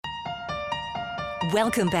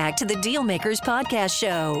Welcome back to the Dealmakers Podcast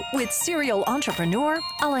Show with serial entrepreneur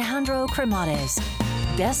Alejandro Cremades,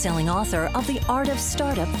 best-selling author of The Art of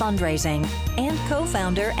Startup Fundraising and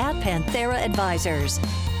co-founder at Panthera Advisors.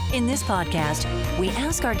 In this podcast, we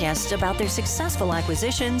ask our guests about their successful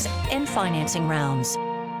acquisitions and financing rounds.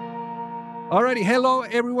 Alrighty, hello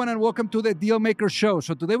everyone and welcome to the Dealmaker Show.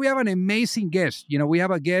 So today we have an amazing guest. We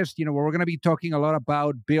have a guest, where we're going to be talking a lot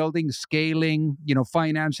about building, scaling,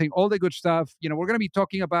 financing, all the good stuff. We're going to be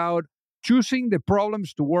talking about choosing the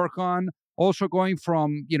problems to work on, also going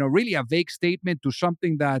from, really a vague statement to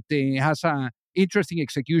something that has an interesting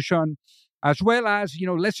execution, as well as,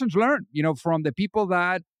 lessons learned, from the people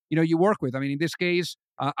that, you work with. I mean, in this case,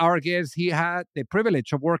 our guest, he had the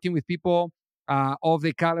privilege of working with people of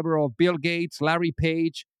the caliber of Bill Gates, Larry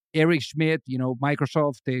Page, Eric Schmidt,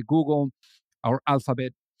 Microsoft, Google, or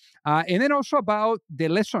Alphabet. And then also about the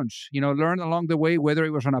lessons, learned along the way, whether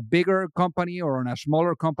it was on a bigger company or on a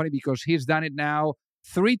smaller company, because he's done it now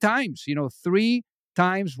 3 times, 3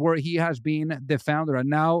 times where he has been the founder. And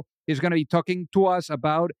now he's going to be talking to us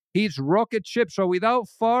about his rocket ship. So without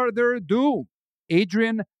further ado,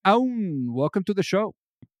 Adrian Aoun, welcome to the show.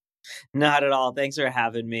 Not at all. Thanks for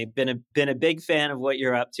having me. Been a big fan of what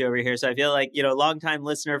you're up to over here. So I feel like, long-time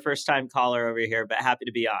listener, first-time caller over here, but happy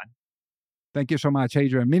to be on. Thank you so much,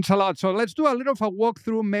 Adrian. Means a lot. So let's do a little of a walk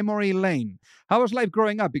through memory lane. How was life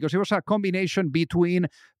growing up? Because it was a combination between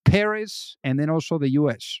Paris and then also the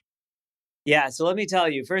U.S. Yeah, so let me tell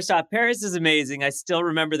you, first off, Paris is amazing. I still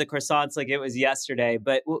remember the croissants like it was yesterday.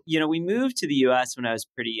 But, we moved to the U.S. when I was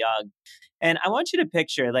pretty young. And I want you to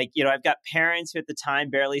picture, I've got parents who at the time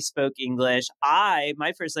barely spoke English.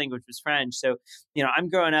 My first language was French. So, I'm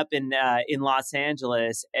growing up in Los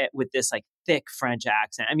Angeles with this thick French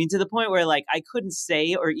accent. I mean, to the point where I couldn't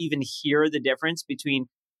say or even hear the difference between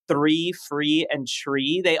three, free, and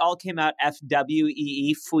tree. They all came out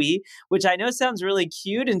FWEE, fui, which I know sounds really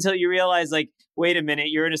cute until you realize, wait a minute,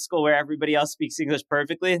 you're in a school where everybody else speaks English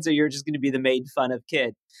perfectly, and so you're just going to be the made fun of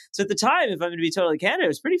kid. So at the time, if I'm going to be totally candid, it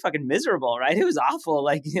was pretty fucking miserable, right? It was awful.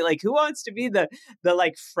 Who wants to be the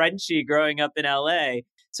Frenchie growing up in LA?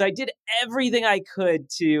 So I did everything I could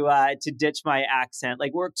to ditch my accent,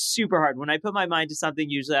 worked super hard. When I put my mind to something,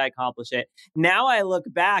 usually I accomplish it. Now I look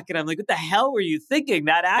back and I'm like, what the hell were you thinking?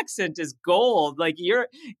 That accent is gold. You're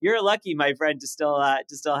lucky, my friend, to still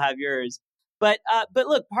have yours. But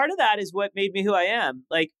look, part of that is what made me who I am.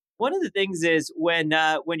 One of the things is when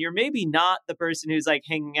you're maybe not the person who's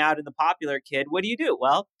hanging out in the popular kid, what do?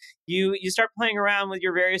 Well, you start playing around with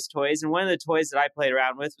your various toys. And one of the toys that I played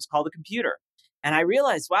around with was called a computer. And I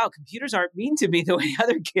realized, wow, computers aren't mean to me the way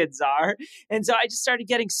other kids are. And so I just started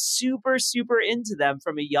getting super, super into them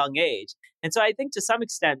from a young age. And so I think to some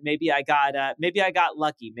extent, maybe I got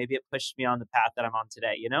lucky. Maybe it pushed me on the path that I'm on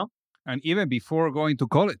today, And even before going to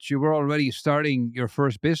college, you were already starting your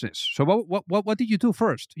first business. So what did you do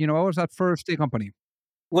first? What was that first company?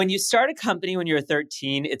 When you start a company when you're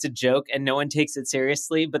 13, it's a joke and no one takes it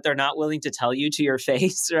seriously, but they're not willing to tell you to your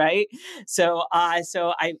face, right? So I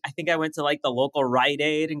think I went to the local Rite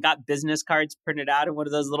Aid and got business cards printed out in one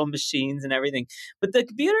of those little machines and everything. But the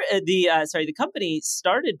company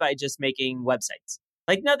started by just making websites.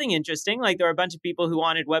 Nothing interesting. There were a bunch of people who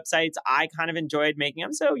wanted websites. I kind of enjoyed making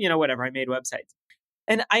them. So, whatever, I made websites.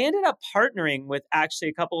 And I ended up partnering with actually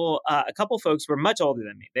a couple folks who were much older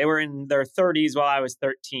than me. They were in their 30s while I was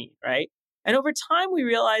 13, right? And over time, we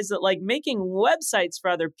realized that making websites for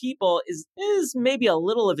other people is maybe a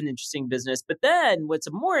little of an interesting business. But then what's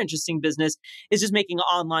a more interesting business is just making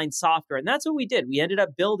online software. And that's what we did. We ended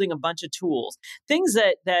up building a bunch of tools, things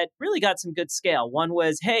that really got some good scale. One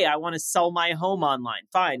was, hey, I want to sell my home online.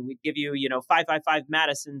 Fine. We'd give you,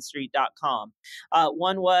 555madisonstreet.com.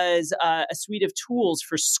 One was a suite of tools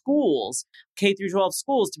for schools, K through 12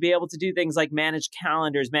 schools, to be able to do things like manage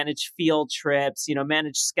calendars, manage field trips,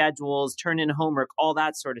 manage schedules, turn in homework, all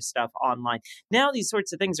that sort of stuff online. Now these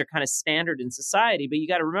sorts of things are kind of standard in society, but you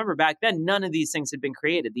got to remember back then, none of these things had been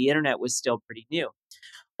created. The internet was still pretty new.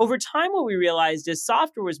 Over time, what we realized is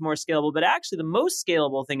software was more scalable, but actually the most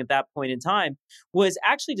scalable thing at that point in time was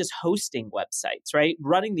actually just hosting websites, right?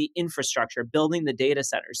 Running the infrastructure, building the data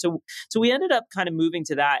centers. So we ended up kind of moving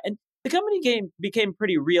to that. And the company became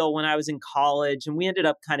pretty real when I was in college, and we ended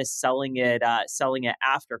up kind of selling it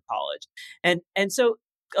after college. And so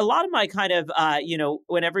a lot of my kind of,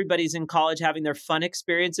 when everybody's in college having their fun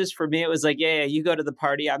experiences, for me, it was yeah, you go to the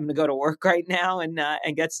party. I'm going to go to work right now and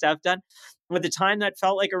get stuff done. At the time, that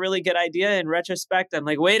felt like a really good idea. In retrospect, I'm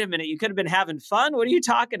like, wait a minute, you could have been having fun. What are you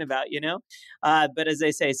talking about, But as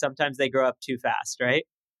they say, sometimes they grow up too fast, right?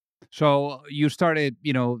 So you started,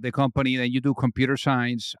 the company, then you do computer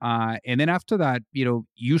science, and then after that,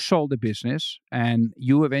 you sold the business, and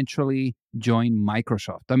you eventually joined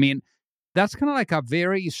Microsoft. I mean, that's kind of like a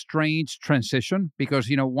very strange transition because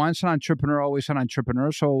once an entrepreneur, always an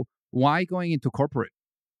entrepreneur. So why going into corporate?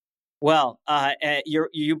 Well,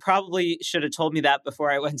 you probably should have told me that before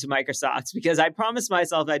I went to Microsoft because I promised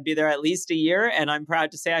myself I'd be there at least a year, and I'm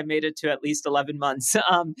proud to say I made it to at least 11 months.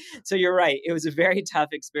 So you're right; it was a very tough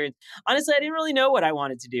experience. Honestly, I didn't really know what I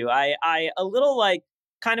wanted to do. I a little like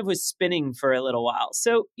kind of was spinning for a little while.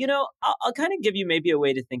 So I'll kind of give you maybe a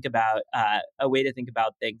way to think about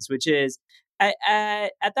things, which is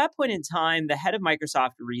at that point in time, the head of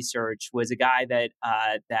Microsoft research was a guy that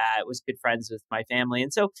was good friends with my family,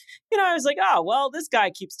 and so I was like, oh well, this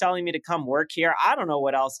guy keeps telling me to come work here. I don't know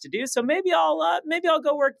what else to do, so maybe I'll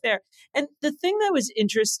go work there. And the thing that was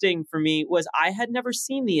interesting for me was I had never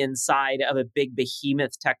seen the inside of a big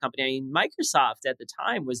behemoth tech company. I mean, Microsoft at the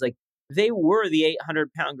time was like. They were the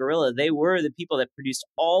 800-pound gorilla. They were the people that produced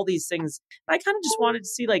all these things. And I kind of just wanted to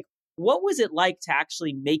see, like, what was it like to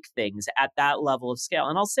actually make things at that level of scale?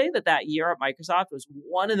 And I'll say that year at Microsoft was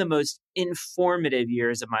one of the most informative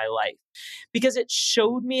years of my life because it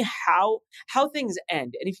showed me how things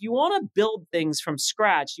end. And if you want to build things from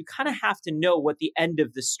scratch, you kind of have to know what the end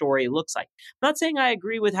of the story looks like. I'm not saying I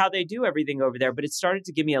agree with how they do everything over there, but it started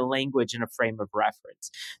to give me a language and a frame of reference.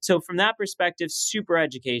 So from that perspective, super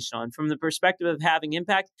educational. And from the perspective of having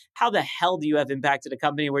impact, how the hell do you have impacted a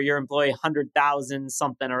company where you employ 100,000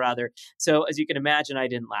 something or other? So as you can imagine, I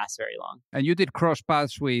didn't last very long. And you did cross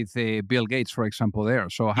paths with Bill Gates, for example, there.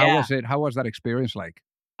 So how Yeah. was it? How was that experience like?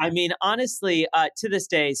 I mean, honestly, to this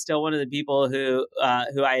day, still one of the people who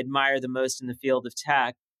I admire the most in the field of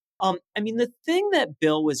tech. I mean, the thing that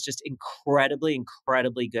Bill was just incredibly,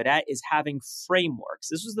 incredibly good at is having frameworks.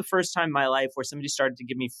 This was the first time in my life where somebody started to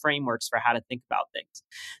give me frameworks for how to think about things.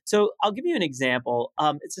 So I'll give you an example.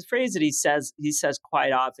 It's a phrase that he says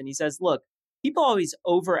quite often. He says, "Look, people always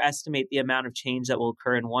overestimate the amount of change that will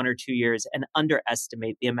occur in 1 or 2 years and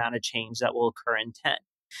underestimate the amount of change that will occur in 10."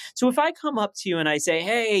 So if I come up to you and I say,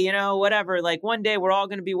 hey, whatever, like one day we're all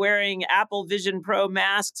going to be wearing Apple Vision Pro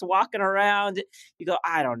masks, walking around, you go,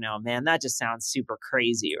 I don't know, man, that just sounds super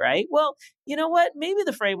crazy, right? Well, you know what? Maybe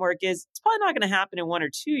the framework is it's probably not going to happen in 1 or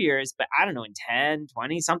 2 years, but I don't know, in 10,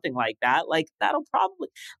 20, something like that. Like that'll probably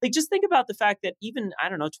like just think about the fact that even, I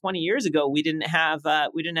don't know, 20 years ago, we didn't have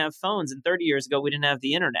phones, and 30 years ago, we didn't have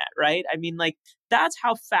the internet, right? I mean, like that's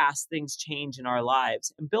how fast things change in our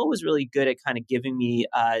lives. And Bill was really good at kind of giving me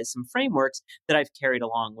some frameworks that I've carried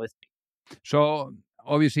along with me. So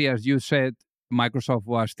obviously, as you said, Microsoft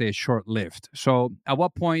was the short-lived. So at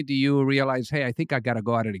what point do you realize, hey, I think I got to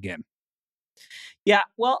go at it again? Yeah,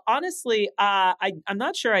 well, honestly, I'm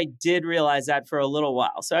not sure I did realize that for a little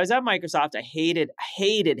while. So I was at Microsoft. I hated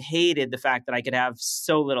the fact that I could have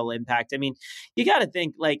so little impact. I mean, you got to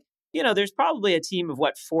think like, there's probably a team of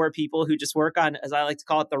 4 people who just work on, as I like to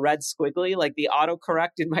call it, the red squiggly, like the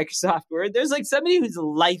autocorrect in Microsoft Word. There's like somebody whose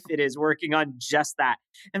life it is working on just that.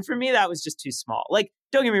 And for me, that was just too small. Like,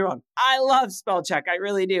 don't get me wrong. I love spell check. I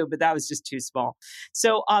really do. But that was just too small.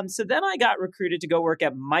 So then I got recruited to go work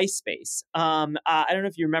at MySpace. I don't know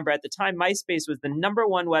if you remember at the time, MySpace was the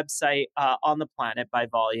 #1 website on the planet by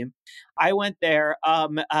volume. I went there.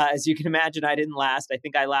 As you can imagine, I didn't last. I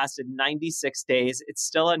think I lasted 96 days. It's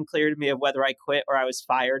still unclear to me of whether I quit or I was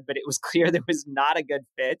fired, but it was clear there was not a good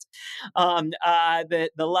fit. The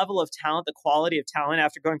level of talent, the quality of talent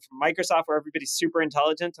after going from Microsoft, where everybody's super intelligent,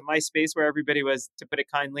 to MySpace, where everybody was, to put it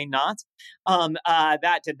kindly, not.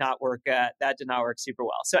 That did not work. That did not work super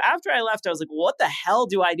well. So after I left, I was like, what the hell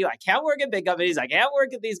do I do? I can't work at big companies. I can't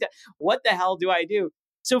work at these guys. What the hell do I do?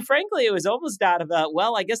 So frankly, it was almost out of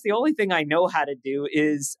well, I guess the only thing I know how to do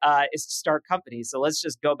is to start companies. So let's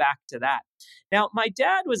just go back to that. Now, my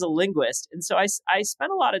dad was a linguist, and so I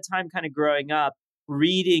spent a lot of time kind of growing up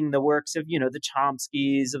reading the works of, the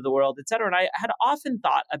Chomskys of the world, et cetera. And I had often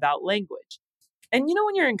thought about language. And,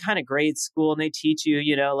 when you're in kind of grade school and they teach you,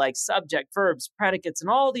 like subject, verbs, predicates, and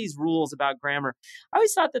all these rules about grammar, I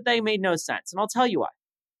always thought that they made no sense. And I'll tell you why.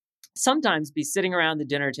 Sometimes be sitting around the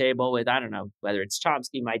dinner table with, I don't know, whether it's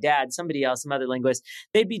Chomsky, my dad, somebody else, some other linguist,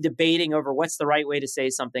 they'd be debating over what's the right way to say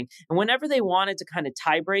something. And whenever they wanted to kind of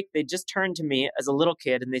tie break, they'd just turn to me as a little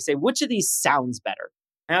kid and they say, which of these sounds better?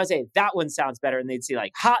 And I would say, that one sounds better. And they'd see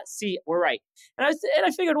like, see, we're right. And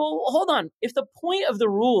I figured, well, hold on. If the point of the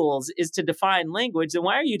rules is to define language, then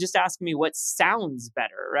why are you just asking me what sounds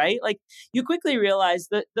better, right? Like you quickly realize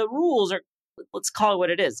that the rules are let's call it what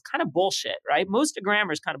it is, kind of bullshit, right? Most of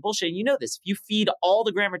grammar is kind of bullshit. And you know this. If you feed all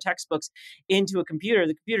the grammar textbooks into a computer,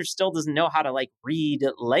 the computer still doesn't know how to like read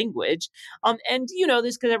language. And you know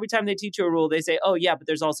this because every time they teach you a rule, they say, oh yeah, but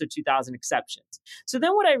there's also 2,000 exceptions. So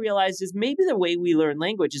then what I realized is maybe the way we learn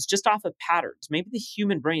language is just off of patterns. Maybe the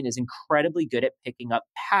human brain is incredibly good at picking up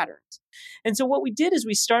patterns. And so what we did is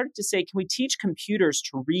we started to say, can we teach computers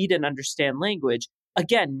to read and understand language?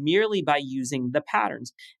 Again, merely by using the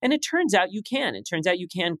patterns. And it turns out you can. It turns out you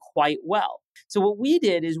can quite well. So what we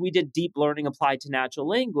did is we did deep learning applied to natural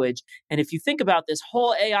language. And if you think about this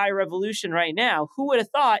whole AI revolution right now, who would have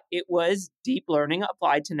thought it was deep learning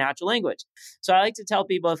applied to natural language? So I like to tell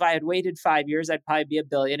people if I had waited 5 years, I'd probably be a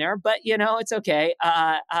billionaire. But, you know, it's okay.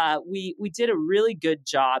 We did a really good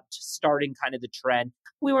job just starting kind of the trend.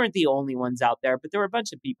 We weren't the only ones out there, but there were a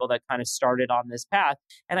bunch of people that kind of started on this path.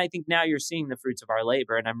 And I think now you're seeing the fruits of our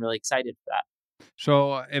labor, and I'm really excited for that.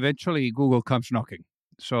 So eventually Google comes knocking.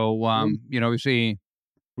 So, you know, you see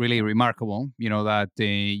really remarkable, you know, that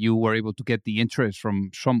you were able to get the interest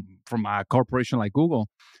from a corporation like Google.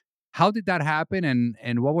 How did that happen?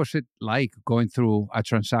 And what was it like going through a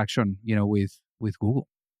transaction, you know, with Google?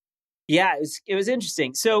 Yeah, it was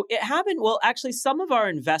interesting. So it happened. Well, actually, several of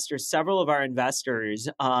our investors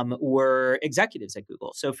were executives at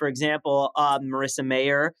Google. So, for example, Marissa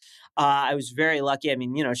Mayer, I was very lucky. I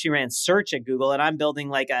mean, you know, she ran search at Google, and I'm building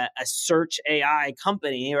like a search AI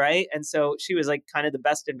company, right? And so she was like kind of the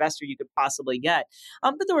best investor you could possibly get.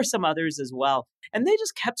 But there were some others as well. And they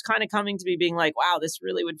just kept kind of coming to me being like, wow, this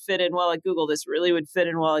really would fit in well at Google. This really would fit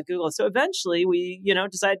in well at Google. So eventually we, you know,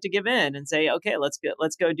 decided to give in and say, okay, let's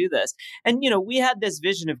go do this. And, you know, we had this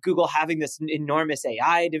vision of Google having this enormous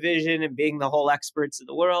AI division and being the whole experts of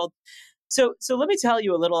the world. So let me tell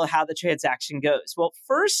you a little how the transaction goes. Well,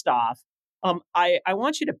 first off, I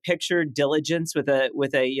want you to picture diligence with a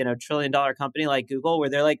 $1 trillion company like Google, where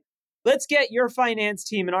they're like, let's get your finance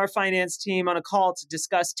team and our finance team on a call to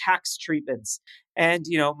discuss tax treatments. And,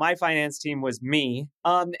 you know, my finance team was me,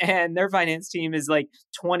 and their finance team is like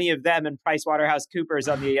 20 of them and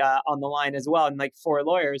PricewaterhouseCoopers on the line as well, and like 4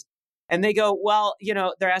 lawyers. And they go, well, you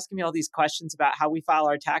know, they're asking me all these questions about how we file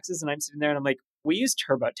our taxes. And I'm sitting there and I'm like, we use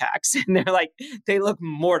TurboTax. And they're like, they look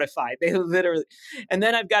mortified. They literally. And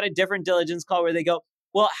then I've got a different diligence call where they go,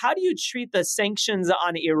 well, how do you treat the sanctions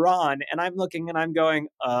on Iran? And I'm looking and I'm going,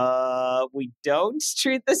 we don't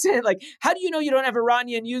treat this. Like, how do you know you don't have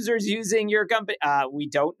Iranian users using your company? We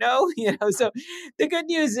don't know. You know, so the good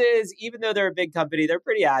news is, even though they're a big company, they're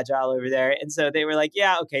pretty agile over there. And so they were like,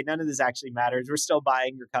 yeah, okay, none of this actually matters. We're still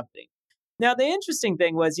buying your company. Now, the interesting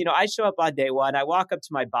thing was, you know, I show up on day one. I walk up to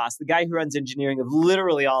my boss, the guy who runs engineering of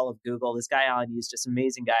literally all of Google. This guy, Alan, he's just an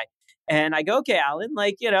amazing guy. And I go, okay, Alan,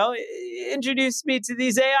 like, you know, introduce me to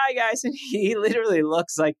these AI guys. And he literally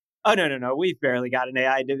looks like, oh, no, we've barely got an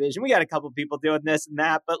AI division. We got a couple people doing this and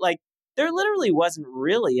that. But like, there literally wasn't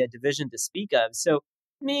really a division to speak of. So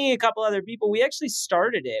me, a couple other people, we actually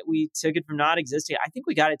started it. We took it from not existing. I think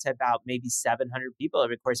we got it to about maybe 700 people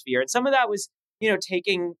over the course of a year. And some of that was, you know,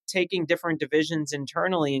 taking different divisions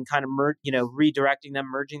internally and kind of redirecting them,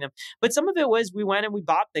 merging them. But some of it was we went and we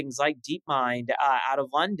bought things like DeepMind out of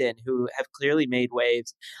London, who have clearly made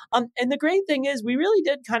waves. And the great thing is we really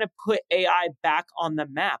did kind of put AI back on the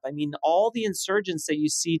map. I mean, all the insurgents that you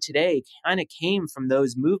see today kind of came from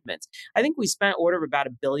those movements. I think we spent order of about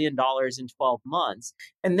 $1 billion in 12 months.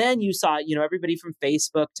 And then you saw, you know, everybody from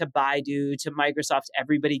Facebook to Baidu to Microsoft,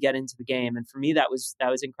 everybody get into the game. And for me, that was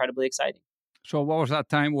incredibly exciting. So what was that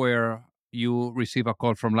time where you received a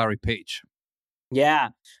call from Larry Page? Yeah.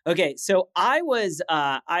 Okay. So I was,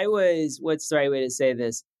 what's the right way to say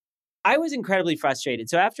this? I was incredibly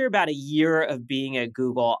frustrated. So after about a year of being at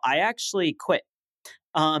Google, I actually quit.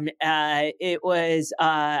 It was,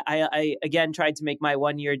 I again tried to make my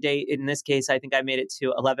 1-year date. In this case, I think I made it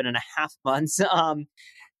to 11 and a half months.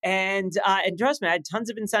 And trust me, I had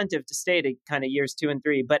tons of incentive to stay to kind of years 2 and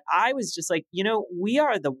 3. But I was just like, you know, we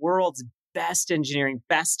are the world's best engineering,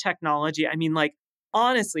 best technology. I mean, like,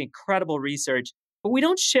 honestly, incredible research, but we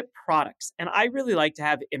don't ship products. And I really like to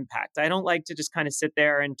have impact. I don't like to just kind of sit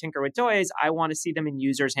there and tinker with toys. I want to see them in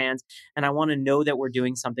users' hands, and I want to know that we're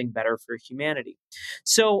doing something better for humanity.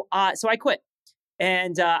 So I quit.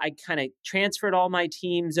 And I kind of transferred all my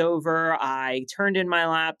teams over. I turned in my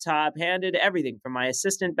laptop, handed everything from my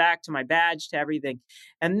assistant back to my badge to everything.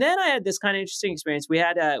 And then I had this kind of interesting experience. We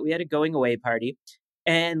had a going away party.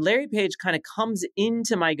 And Larry Page kind of comes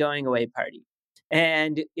into my going away party,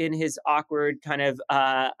 and in his awkward kind of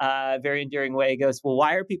very endearing way, he goes, well,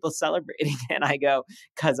 why are people celebrating? And I go,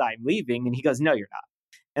 because I'm leaving. And he goes, no, you're not.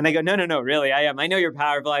 And I go, no, really, I am. I know you're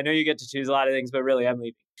powerful. I know you get to choose a lot of things, but really, I'm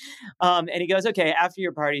leaving. And he goes, okay, after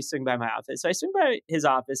your party, swing by my office. So I swing by his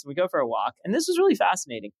office and we go for a walk. And this was really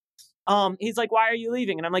fascinating. He's like, why are you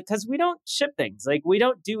leaving? And I'm like, because we don't ship things. Like, we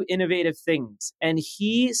don't do innovative things. And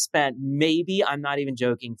he spent maybe, I'm not even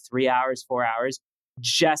joking, 3 hours, 4 hours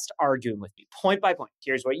just arguing with me point by point.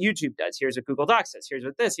 Here's what YouTube does. Here's what Google Docs does. Here's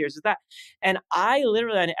what this, here's what that. And I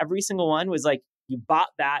literally on every single one was like, you bought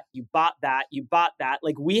that, you bought that, you bought that.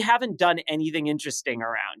 Like, we haven't done anything interesting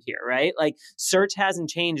around here, right? Like, search hasn't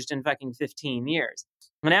changed in fucking 15 years.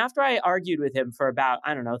 And after I argued with him for about,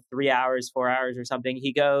 I don't know, 3 hours, 4 hours or something,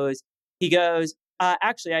 he goes,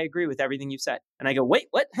 actually, I agree with everything you've said. And I go, wait,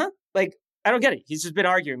 what? Huh? Like, I don't get it. He's just been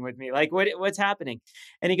arguing with me. Like, what's happening?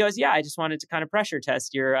 And he goes, yeah, I just wanted to kind of pressure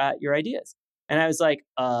test your ideas. And I was like,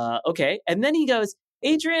 okay. And then he goes,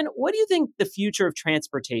 Adrian, what do you think the future of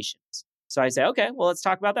transportation is? So I say, okay, well, let's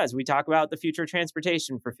talk about that. So we talk about the future of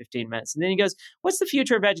transportation for 15 minutes. And then he goes, what's the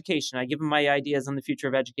future of education? I give him my ideas on the future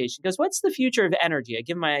of education. He goes, what's the future of energy? I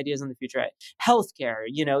give him my ideas on the future of healthcare,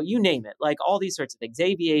 you name it, like all these sorts of things,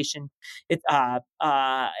 aviation, and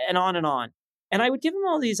on and on. And I would give him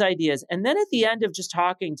all these ideas. And then at the end of just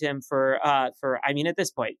talking to him for at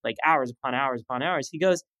this point, like hours upon hours upon hours, he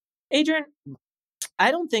goes, Adrian,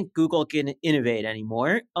 I don't think Google can innovate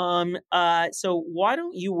anymore. So why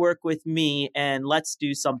don't you work with me and let's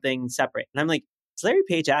do something separate? And I'm like, is Larry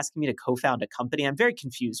Page asking me to co-found a company? I'm very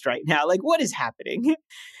confused right now. Like, what is happening?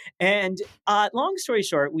 And long story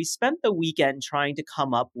short, we spent the weekend trying to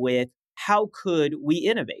come up with how could we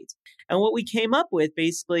innovate? And what we came up with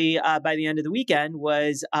basically by the end of the weekend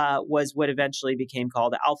was what eventually became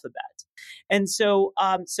called Alphabet. And so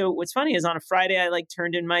what's funny is on a Friday, I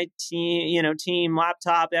turned in my team,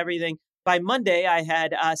 laptop, everything. By Monday, I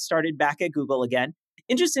had started back at Google again.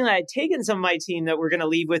 Interestingly, I had taken some of my team that were going to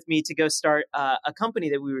leave with me to go start a company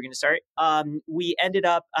that we were going to start. We ended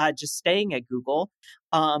up just staying at Google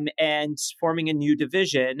and forming a new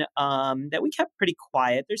division that we kept pretty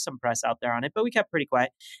quiet. There's some press out there on it, but we kept pretty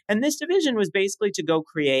quiet. And this division was basically to go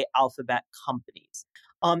create Alphabet companies.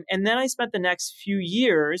 And then I spent the next few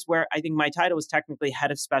years where I think my title was technically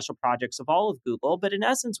head of special projects of all of Google. But in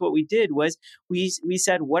essence, what we did was we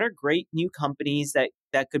said, what are great new companies that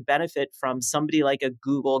could benefit from somebody like a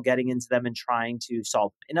Google getting into them and trying to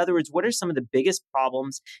solve them? In other words, what are some of the biggest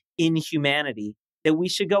problems in humanity that we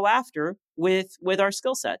should go after with our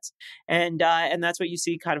skill sets? And that's what you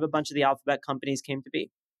see kind of a bunch of the Alphabet companies came to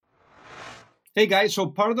be. Hey guys,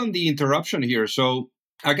 so pardon the interruption here. So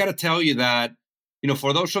I got to tell you that,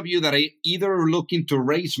 for those of you that are either looking to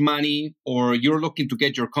raise money or you're looking to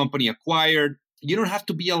get your company acquired, you don't have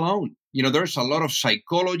to be alone. There's a lot of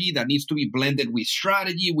psychology that needs to be blended with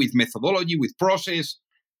strategy, with methodology, with process.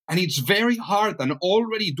 And it's very hard. And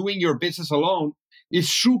already doing your business alone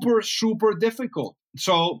is super, super difficult.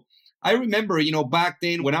 So I remember, back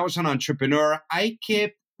then when I was an entrepreneur, I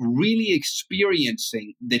kept really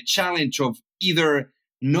experiencing the challenge of either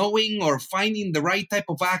knowing or finding the right type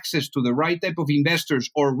of access to the right type of investors,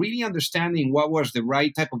 or really understanding what was the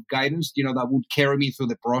right type of guidance, that would carry me through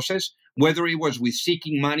the process, whether it was with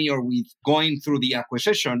seeking money or with going through the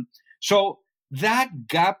acquisition. So that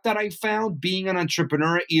gap that I found being an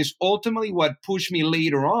entrepreneur is ultimately what pushed me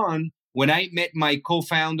later on when I met my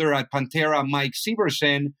co-founder at Pantera, Mike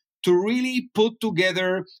Severson, to really put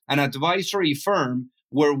together an advisory firm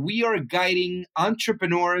where we are guiding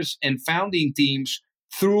entrepreneurs and founding teams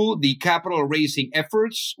through the capital raising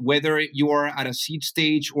efforts, whether you are at a seed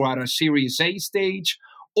stage or at a Series A stage,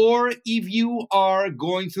 or if you are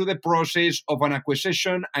going through the process of an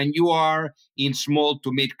acquisition and you are in small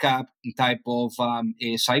to mid cap type of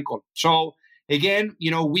cycle. So again,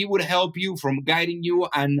 we would help you from guiding you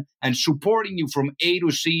and supporting you from A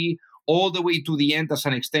to C all the way to the end as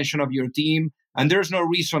an extension of your team. And there's no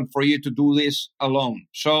reason for you to do this alone.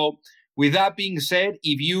 So with that being said,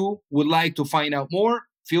 if you would like to find out more,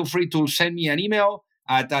 feel free to send me an email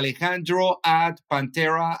at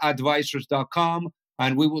alejandro@panteraadvisors.com,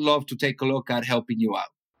 and we would love to take a look at helping you out.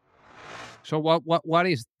 So what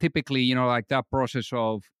is typically, like that process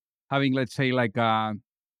of having, let's say, like a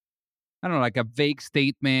vague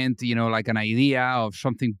statement, like an idea of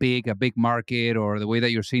something big, a big market, or the way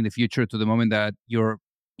that you're seeing the future to the moment that you're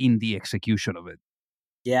in the execution of it?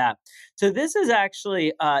 Yeah. So this is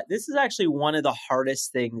actually one of the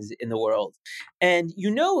hardest things in the world. And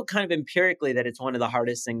kind of empirically that it's one of the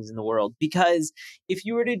hardest things in the world, because if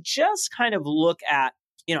you were to just kind of look at,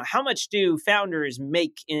 how much do founders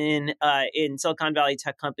make in Silicon Valley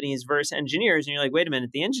tech companies versus engineers? And you're like, wait a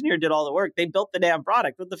minute, the engineer did all the work. They built the damn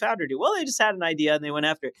product. What did the founder do? Well, they just had an idea and they went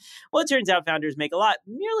after it. Well, it turns out founders make a lot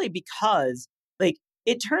merely because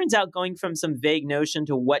it turns out going from some vague notion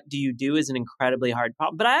to what do you do is an incredibly hard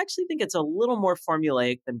problem. But I actually think it's a little more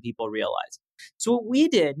formulaic than people realize. So what we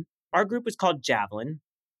did, our group was called Javelin.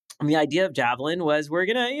 And the idea of Javelin was we're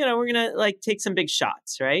gonna like take some big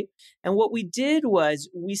shots, right? And what we did was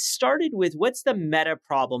we started with what's the meta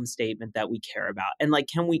problem statement that we care about, and like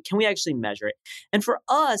can we actually measure it? And for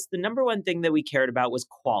us, the number one thing that we cared about was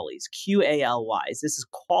QALYs, QALYs. This is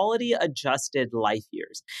quality adjusted life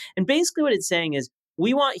years, and basically what it's saying is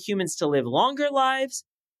we want humans to live longer lives.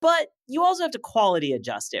 But you also have to quality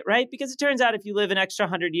adjust it, right? Because it turns out if you live an extra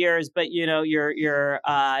 100 years, but you're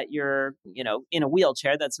in a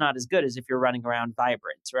wheelchair, that's not as good as if you're running around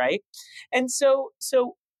vibrant, right? And so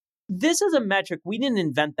this is a metric. We didn't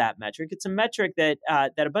invent that metric. It's a metric that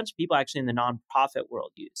that a bunch of people actually in the nonprofit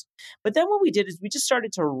world use. But then what we did is we just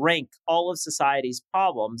started to rank all of society's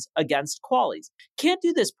problems against QALYs. Can't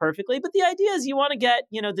do this perfectly, but the idea is you want to get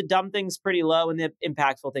the dumb things pretty low and the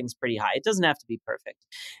impactful things pretty high. It doesn't have to be perfect.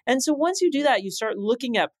 And so once you do that, you start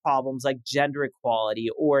looking at problems like gender equality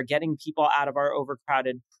or getting people out of our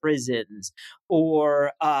overcrowded prisons,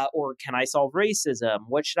 or can I solve racism?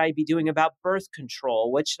 What should I be doing about birth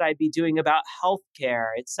control? What should I be doing about healthcare,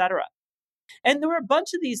 et cetera? And there were a bunch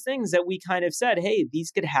of these things that we kind of said, hey,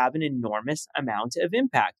 these could have an enormous amount of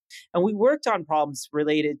impact. And we worked on problems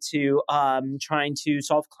related to trying to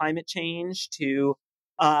solve climate change, to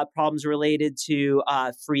problems related to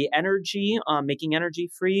free energy, making energy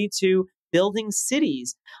free, to building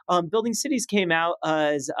cities. Building cities came out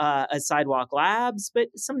as Sidewalk Labs, but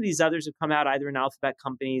some of these others have come out either in alphabet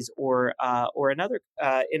companies or in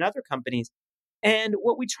other companies. And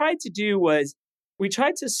what we tried to do was we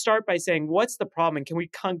tried to start by saying, what's the problem? And can we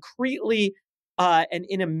concretely and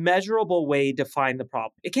in a measurable way define the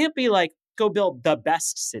problem? It can't be like, go build the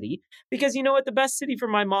best city, because you know what? The best city for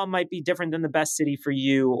my mom might be different than the best city for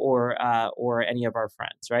you or any of our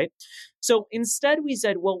friends, right? So instead we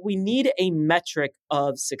said, well, we need a metric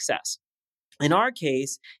of success. In our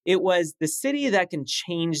case, it was the city that can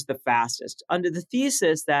change the fastest, under the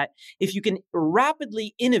thesis that if you can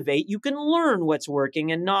rapidly innovate, you can learn what's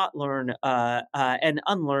working and not learn and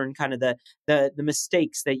unlearn kind of the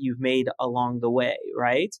mistakes that you've made along the way,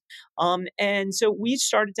 right? And so we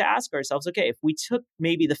started to ask ourselves, okay, if we took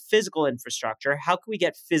maybe the physical infrastructure, how can we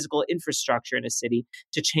get physical infrastructure in a city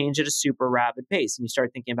to change at a super rapid pace? And you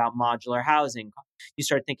start thinking about modular housing. You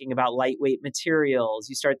start thinking about lightweight materials.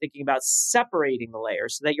 You start thinking about separating the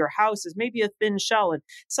layers so that your house is maybe a thin shell and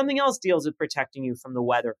something else deals with protecting you from the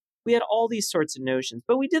weather. We had all these sorts of notions,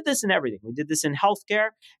 but we did this in everything. We did this in healthcare.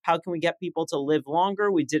 How can we get people to live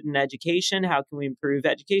longer? We did in education. How can we improve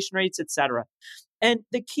education rates, et cetera? And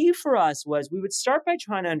the key for us was we would start by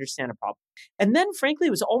trying to understand a problem. And then, frankly,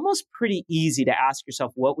 it was almost pretty easy to ask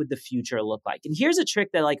yourself, what would the future look like? And here's a trick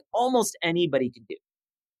that like almost anybody can do.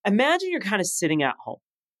 Imagine you're kind of sitting at home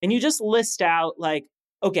and you just list out like,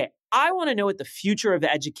 okay, I want to know what the future of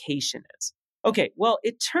education is. Okay, well,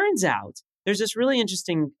 it turns out there's this really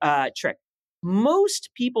interesting trick. Most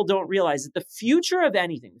people don't realize that the future of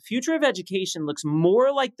anything, the future of education looks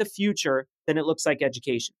more like the future than it looks like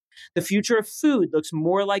education. The future of food looks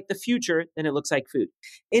more like the future than it looks like food.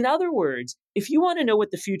 In other words, if you want to know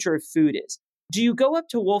what the future of food is, do you go up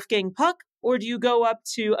to Wolfgang Puck or do you go up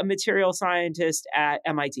to a material scientist at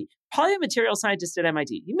MIT? Probably a material scientist at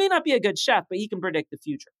MIT. He may not be a good chef, but he can predict the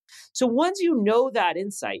future. So once you know that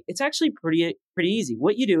insight, it's actually pretty easy.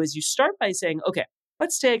 What you do is you start by saying, okay,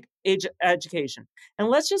 let's take education and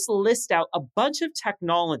let's just list out a bunch of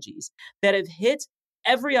technologies that have hit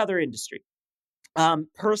every other industry.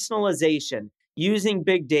 Personalization, using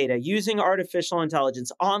big data, using artificial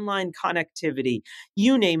intelligence, online connectivity,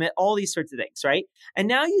 you name it, all these sorts of things, right? And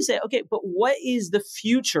now you say, okay, but what is the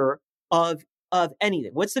future of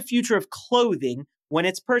anything? What's the future of clothing when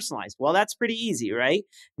it's personalized? Well, that's pretty easy, right?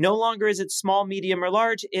 No longer is it small, medium, or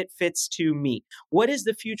large, it fits to me. What is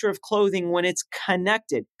the future of clothing when it's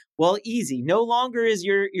connected? Well, easy. No longer is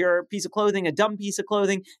your piece of clothing a dumb piece of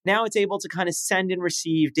clothing. Now it's able to kind of send and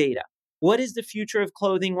receive data. What is the future of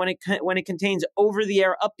clothing when it contains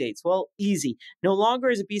over-the-air updates? Well, easy. No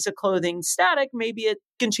longer is a piece of clothing static. Maybe it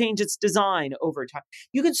can change its design over time.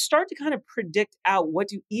 You can start to kind of predict out what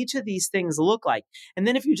do each of these things look like. And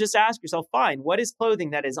then if you just ask yourself, fine, what is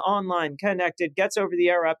clothing that is online, connected, gets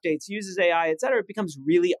over-the-air updates, uses AI, et cetera, it becomes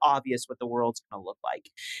really obvious what the world's going to look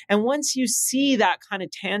like. And once you see that kind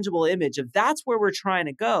of tangible image of that's where we're trying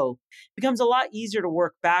to go, it becomes a lot easier to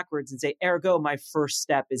work backwards and say, ergo, my first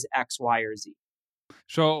step is X, Y, or Z.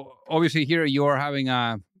 So obviously here you're having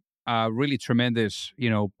a really tremendous,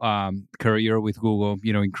 career with Google,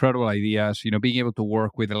 incredible ideas, being able to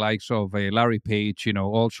work with the likes of Larry Page,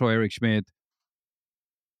 also Eric Schmidt.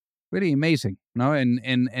 Really amazing, no?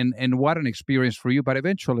 And what an experience for you. But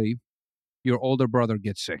eventually, your older brother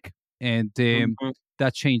gets sick, and Mhm.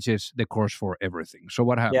 that changes the course for everything. So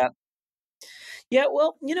what happened? Yeah. Yeah,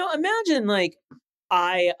 well, imagine like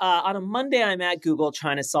I on a Monday I'm at Google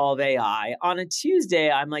trying to solve AI. On a Tuesday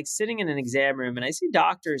I'm like sitting in an exam room and I see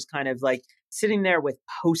doctors kind of like sitting there with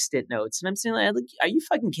post-it notes and I'm saying like, are you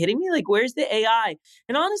fucking kidding me? Like where's the AI?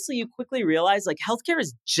 And honestly, you quickly realize like healthcare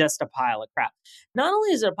is just a pile of crap. Not only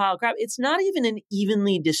is it a pile of crap, it's not even an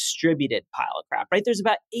evenly distributed pile of crap, right? There's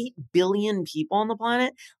about 8 billion people on the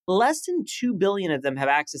planet. Less than 2 billion of them have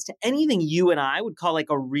access to anything you and I would call like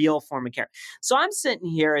a real form of care. So I'm sitting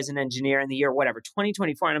here as an engineer in the year, whatever,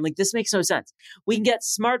 2024, and I'm like, this makes no sense. We can get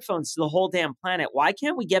smartphones to the whole damn planet. Why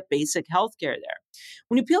can't we get basic healthcare there?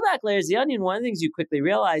 When you peel back layers of the onion, one of the things you quickly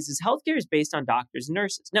realize is healthcare is based on doctors and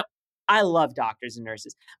nurses. Now, I love doctors and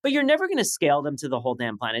nurses, but you're never going to scale them to the whole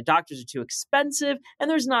damn planet. Doctors are too expensive, and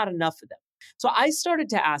there's not enough of them. So I started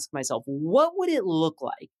to ask myself, what would it look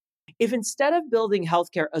like if instead of building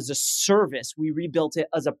healthcare as a service, we rebuilt it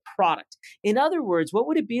as a product? In other words, what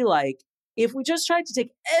would it be like if we just tried to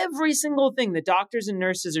take every single thing that doctors and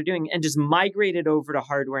nurses are doing and just migrate it over to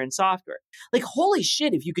hardware and software? Like, holy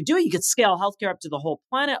shit, if you could do it, you could scale healthcare up to the whole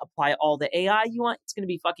planet, apply all the AI you want. It's going to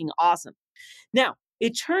be fucking awesome. Now,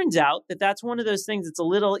 it turns out that that's one of those things that's a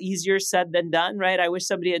little easier said than done, right? I wish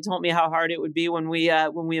somebody had told me how hard it would be when we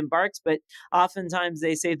embarked, but oftentimes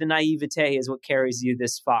they say the naivete is what carries you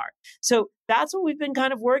this far. So that's what we've been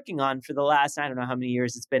kind of working on for the last, I don't know how many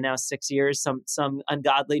years it's been now, 6 years, some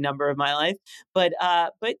ungodly number of my life. But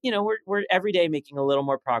we're every day making a little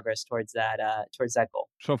more progress towards that goal.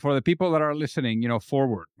 So for the people that are listening,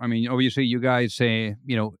 forward. I mean, obviously, you guys, hit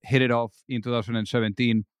it off in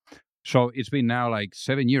 2017. So it's been now like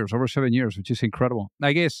 7 years, over 7 years, which is incredible.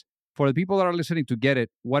 I guess for the people that are listening to get it,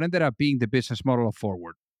 what ended up being the business model of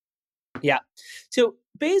Forward? Yeah. So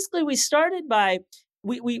basically, we started by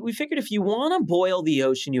we figured if you want to boil the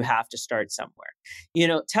ocean, you have to start somewhere.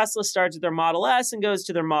 Tesla starts with their Model S and goes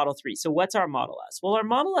to their Model 3. So what's our Model S? Well, our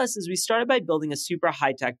Model S is we started by building a super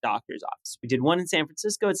high-tech doctor's office. We did one in San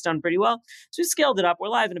Francisco. It's done pretty well. So we scaled it up. We're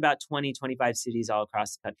live in about 20, 25 cities all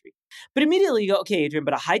across the country. But immediately you go, okay, Adrian,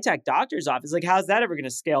 but a high-tech doctor's office, like how's that ever going to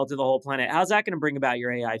scale to the whole planet? How's that going to bring about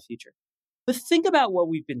your AI future? But think about what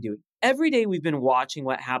we've been doing. Every day we've been watching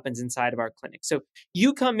what happens inside of our clinic. So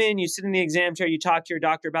you come in, you sit in the exam chair, you talk to your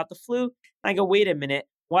doctor about the flu. And I go, wait a minute,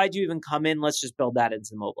 why'd you even come in? Let's just build that into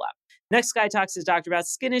the mobile app. Next guy talks to his doctor about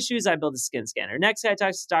skin issues, I build a skin scanner. Next guy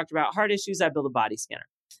talks to his doctor about heart issues, I build a body scanner.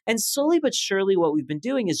 And slowly but surely what we've been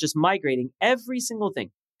doing is just migrating every single thing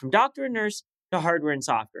from doctor and nurse to hardware and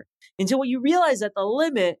software. Until what you realize at the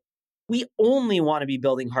limit, we only want to be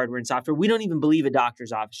building hardware and software. We don't even believe a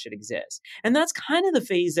doctor's office should exist. And that's kind of the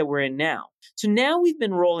phase that we're in now. So now we've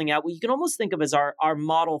been rolling out what you can almost think of as our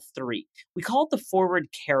Model 3. We call it the Forward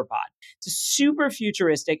Care Bot. It's a super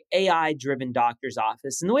futuristic AI-driven doctor's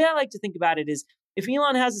office. And the way I like to think about it is, if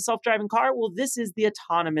Elon has a self-driving car, well, this is the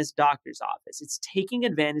autonomous doctor's office. It's taking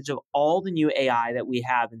advantage of all the new AI that we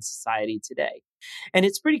have in society today. And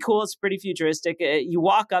it's pretty cool. It's pretty futuristic. You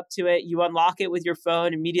walk up to it, you unlock it with your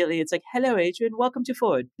phone. Immediately, it's like, hello, Adrian, welcome to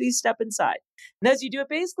Forward. Please step inside. And as you do, it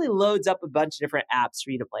basically loads up a bunch of different apps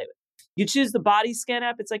for you to play with. You choose the body scan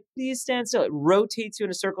app. It's like, please stand still. It rotates you in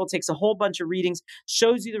a circle, takes a whole bunch of readings,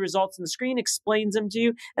 shows you the results on the screen, explains them to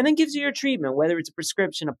you, and then gives you your treatment, whether it's a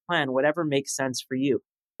prescription, a plan, whatever makes sense for you.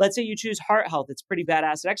 Let's say you choose heart health. It's pretty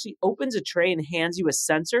badass. It actually opens a tray and hands you a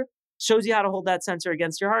sensor, shows you how to hold that sensor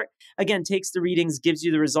against your heart. Again, takes the readings, gives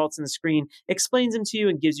you the results on the screen, explains them to you,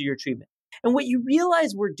 and gives you your treatment. And what you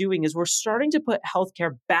realize we're doing is we're starting to put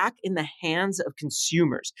healthcare back in the hands of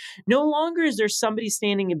consumers. No longer is there somebody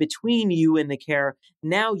standing in between you and the care.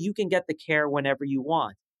 Now you can get the care whenever you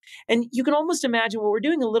want. And you can almost imagine what we're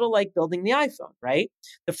doing a little like building the iPhone, right?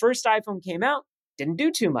 The first iPhone came out, didn't do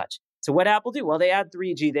too much. So what Apple do? Well, they add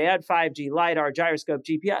 3G, they add 5G, LiDAR, gyroscope,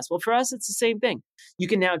 GPS. Well, for us, it's the same thing. You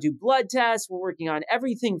can now do blood tests. We're working on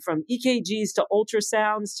everything from EKGs to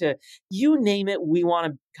ultrasounds to you name it. We want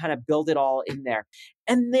to kind of build it all in there.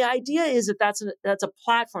 And the idea is that that's a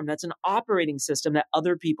platform, that's an operating system that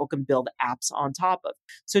other people can build apps on top of.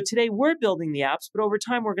 So today we're building the apps, but over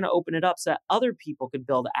time we're going to open it up so that other people can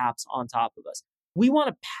build apps on top of us. We want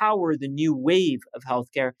to power the new wave of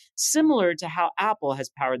healthcare, similar to how Apple has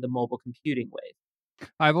powered the mobile computing wave.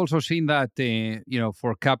 I've also seen that,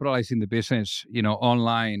 for capitalizing the business,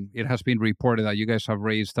 online, it has been reported that you guys have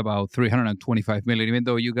raised about $325 million, even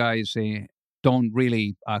though you guys don't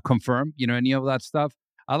really confirm, any of that stuff.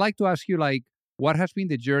 I'd like to ask you, what has been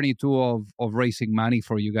the journey too of raising money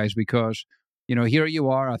for you guys? Because, here you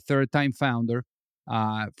are, a third-time founder.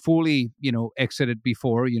 fully, exited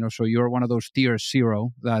before, so you're one of those tier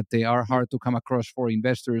zero that they are hard to come across for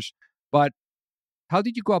investors. But how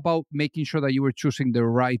did you go about making sure that you were choosing the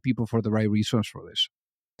right people for the right reasons for this?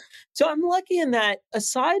 So I'm lucky in that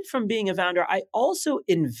aside from being a founder, I also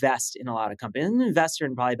invest in a lot of companies. I'm an investor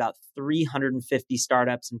in probably about 350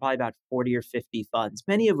 startups and probably about 40 or 50 funds,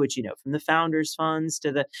 many of which, from the founders funds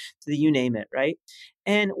to the you name it, right?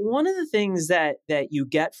 And one of the things that you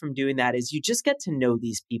get from doing that is you just get to know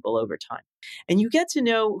these people over time. And you get to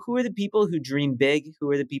know who are the people who dream big, who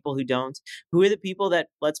are the people who don't, who are the people that,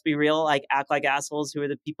 let's be real, like act like assholes, who are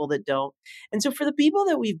the people that don't. And so for the people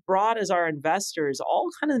that we've brought as our investors, all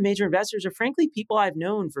kind of the major investors are frankly people I've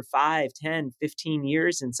known for 5, 10, 15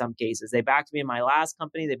 years in some cases. They backed me in my last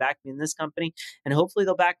company, they backed me in this company, and hopefully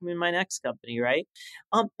they'll back me in my next company, right?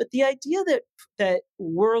 But the idea that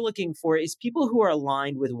we're looking for is people who are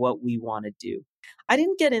aligned with what we want to do. I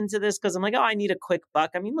didn't get into this because I'm like, oh, I need a quick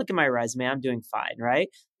buck. I mean, look at my resume. I'm doing fine, right?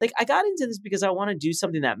 Like I got into this because I want to do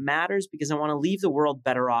something that matters, because I want to leave the world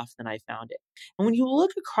better off than I found it. And when you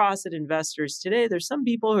look across at investors today, there's some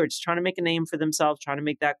people who are just trying to make a name for themselves, trying to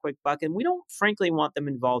make that quick buck, and we don't frankly want them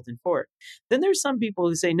involved in Ford. Then there's some people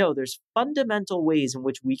who say, no, there's fundamental ways in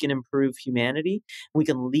which we can improve humanity. We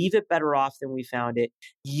can leave it better off than we found it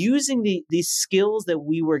using these skills that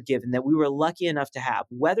we were given, that we were lucky enough to have,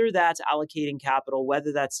 whether that's allocating capital,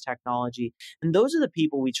 whether that's technology. And those are the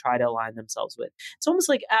people we try to align themselves with. It's almost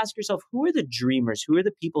like ask yourself, who are the dreamers? Who are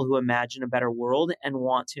the people who imagine a better world and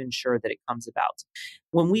want to ensure that it comes about?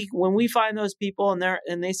 When we find those people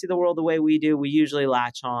and they see the world the way we do, we usually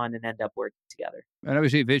latch on and end up working together. And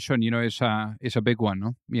obviously vision, is a big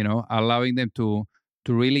one, no? Allowing them to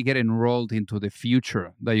really get enrolled into the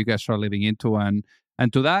future that you guys are living into. And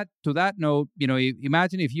to that note,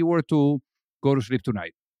 imagine if you were to go to sleep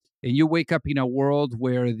tonight and you wake up in a world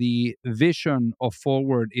where the vision of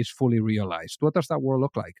Forward is fully realized. What does that world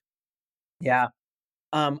look like? Yeah.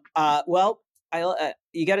 Well,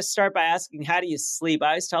 you got to start by asking, how do you sleep? I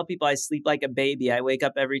always tell people I sleep like a baby. I wake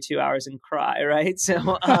up every 2 hours and cry, right?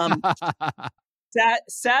 So,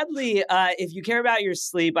 sadly, if you care about your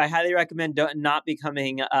sleep, I highly recommend not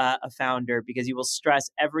becoming a founder, because you will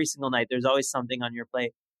stress every single night. There's always something on your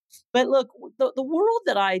plate. But look, the world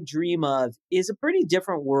that I dream of is a pretty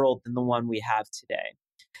different world than the one we have today.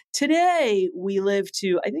 Today, we live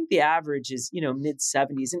to, I think the average is, mid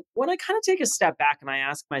 70s. And when I kind of take a step back and I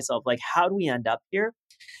ask myself, like, how do we end up here?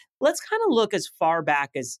 Let's kind of look as far back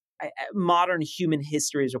as modern human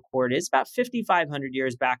history is recorded. It's about 5,500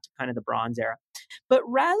 years back to kind of the Bronze Era. But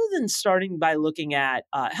rather than starting by looking at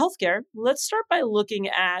healthcare, let's start by looking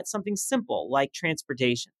at something simple like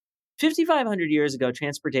transportation. 5,500 years ago,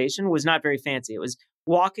 transportation was not very fancy. It was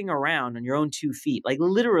walking around on your own 2 feet, like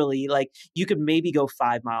literally, like you could maybe go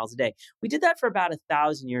 5 miles a day. We did that for about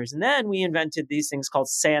 1,000 years. And then we invented these things called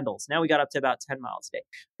sandals. Now we got up to about 10 miles a day.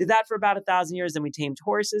 Did that for about 1,000 years. Then we tamed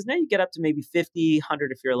horses. Now you get up to maybe 50,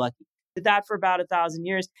 100 if you're lucky. Did that for about 1,000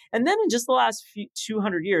 years. And then in just the last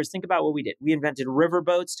 200 years, think about what we did. We invented river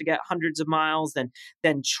boats to get hundreds of miles,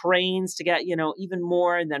 then trains to get, even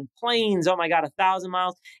more, and then planes, oh my God, 1,000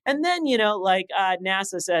 miles. And then,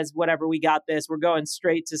 NASA says, whatever, we got this. We're going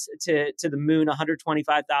straight to the moon,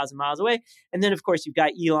 125,000 miles away. And then, of course, you've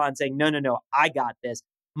got Elon saying, no, I got this.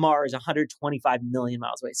 Mars, 125 million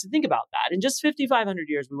miles away. So think about that. In just 5,500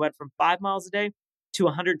 years, we went from 5 miles a day to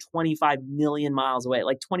 125 million miles away,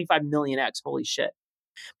 like 25 million X. Holy shit.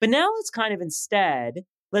 But now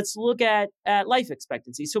let's look at life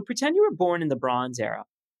expectancy. So pretend you were born in the Bronze Era.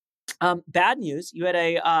 Bad news, you had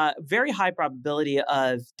a very high probability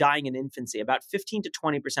of dying in infancy, about 15 to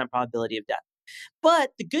 20% probability of death.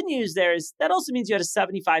 But the good news there is that also means you had a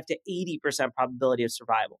 75 to 80% probability of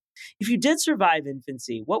survival. If you did survive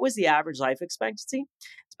infancy, what was the average life expectancy?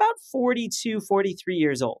 It's about 42, 43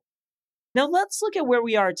 years old. Now let's look at where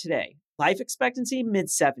we are today. Life expectancy,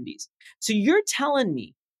 mid-70s. So you're telling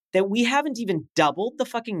me that we haven't even doubled the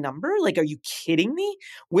fucking number? Like, are you kidding me?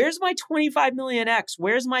 Where's my 25 million X?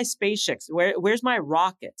 Where's my spaceships? Where's my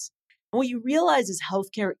rockets? And what you realize is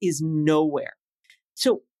healthcare is nowhere.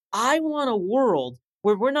 So I want a world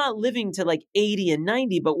where we're not living to like 80 and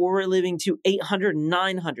 90, but where we're living to 800 and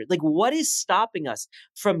 900. Like, what is stopping us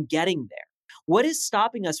from getting there? What is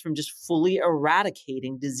stopping us from just fully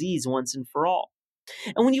eradicating disease once and for all?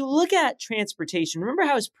 And when you look at transportation, remember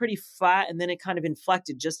how it's pretty flat and then it kind of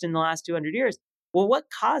inflected just in the last 200 years? Well, what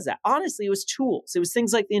caused that? Honestly, it was tools. It was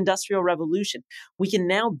things like the Industrial Revolution. We can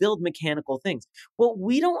now build mechanical things. Well,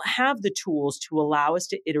 we don't have the tools to allow us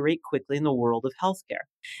to iterate quickly in the world of healthcare.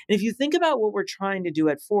 And if you think about what we're trying to do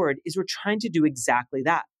at Ford, is we're trying to do exactly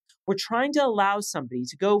that. We're trying to allow somebody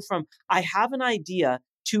to go from, I have an idea,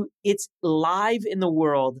 to it's live in the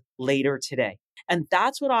world later today. And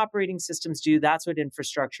that's what operating systems do. That's what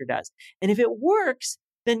infrastructure does. And if it works,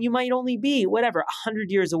 then you might only be,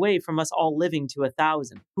 100 years away from us all living to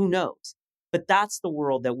 1,000. Who knows? But that's the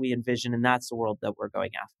world that we envision, and that's the world that we're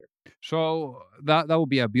going after. So that would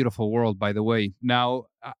be a beautiful world, by the way. Now,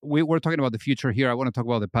 we're talking about the future here. I want to talk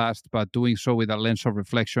about the past, but doing so with a lens of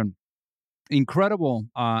reflection. Incredible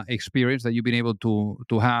experience that you've been able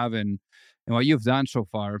to have and what you've done so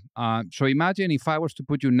far. So imagine if I was to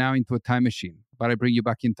put you now into a time machine, but I bring you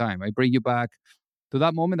back in time. I bring you back to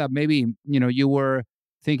that moment that maybe, you were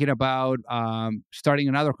thinking about starting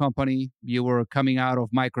another company. You were coming out of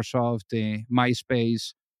Microsoft,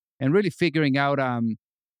 MySpace, and really figuring out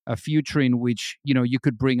a future in which, you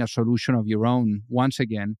could bring a solution of your own once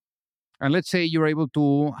again. And let's say you're able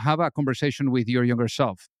to have a conversation with your younger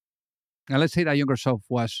self. And let's say that younger self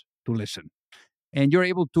was to listen. And you're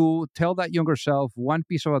able to tell that younger self one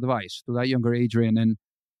piece of advice to that younger Adrian. And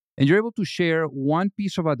you're able to share one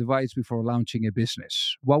piece of advice before launching a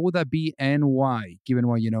business. What would that be and why, given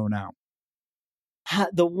what you know now?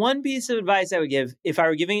 The one piece of advice I would give, if I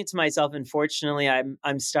were giving it to myself, unfortunately,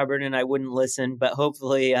 I'm stubborn and I wouldn't listen, but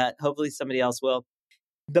hopefully somebody else will.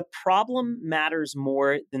 The problem matters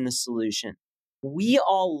more than the solution. We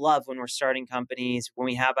all love when we're starting companies, when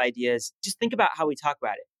we have ideas. Just think about how we talk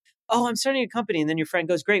about it. Oh, I'm starting a company. And then your friend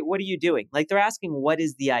goes, great, what are you doing? Like they're asking, what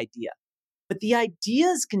is the idea? But the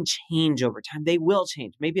ideas can change over time. They will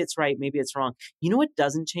change. Maybe it's right. Maybe it's wrong. You know what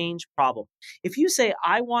doesn't change? Problem. If you say,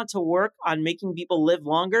 I want to work on making people live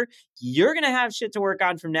longer, you're going to have shit to work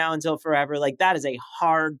on from now until forever. Like that is a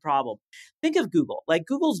hard problem. Think of Google. Like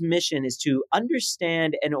Google's mission is to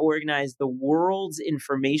understand and organize the world's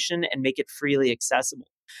information and make it freely accessible.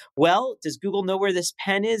 Well, does Google know where this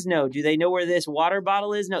pen is? No. Do they know where this water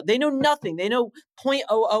bottle is? No. They know nothing. They know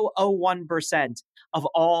 0.0001% of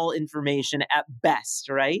all information at best,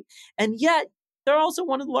 right? And yet, they're also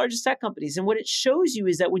one of the largest tech companies. And what it shows you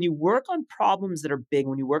is that when you work on problems that are big,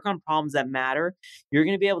 when you work on problems that matter, you're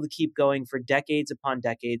going to be able to keep going for decades upon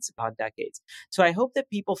decades upon decades. So I hope that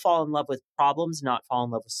people fall in love with problems, not fall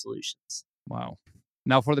in love with solutions. Wow.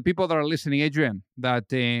 Now, for the people that are listening, Adrian, that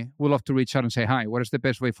would love to reach out and say hi, what is the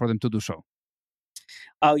best way for them to do so?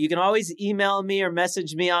 Oh, you can always email me or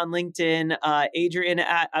message me on LinkedIn,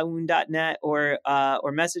 adrian@aoun.net, or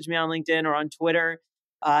message me on LinkedIn or on Twitter,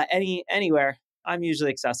 anywhere. I'm usually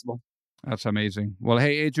accessible. That's amazing. Well,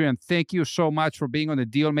 hey, Adrian, thank you so much for being on the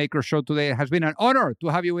Dealmaker Show today. It has been an honor to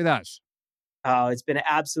have you with us. Oh, it's been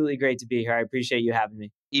absolutely great to be here. I appreciate you having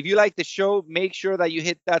me. If you like the show, make sure that you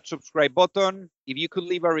hit that subscribe button. If you could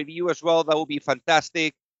leave a review as well, that would be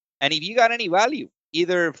fantastic. And if you got any value,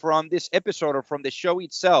 either from this episode or from the show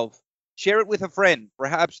itself, share it with a friend.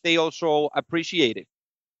 Perhaps they also appreciate it.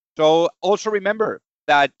 So also remember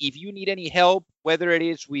that if you need any help, whether it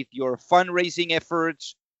is with your fundraising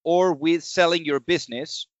efforts or with selling your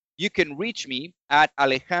business, you can reach me at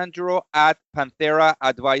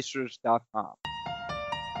alejandro@pantheraadvisors.com.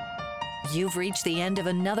 You've reached the end of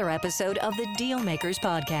another episode of the Dealmakers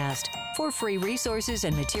Podcast. For free resources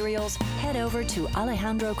and materials, head over to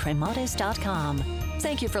alejandrocremades.com.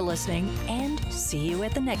 Thank you for listening, and see you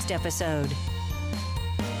at the next episode.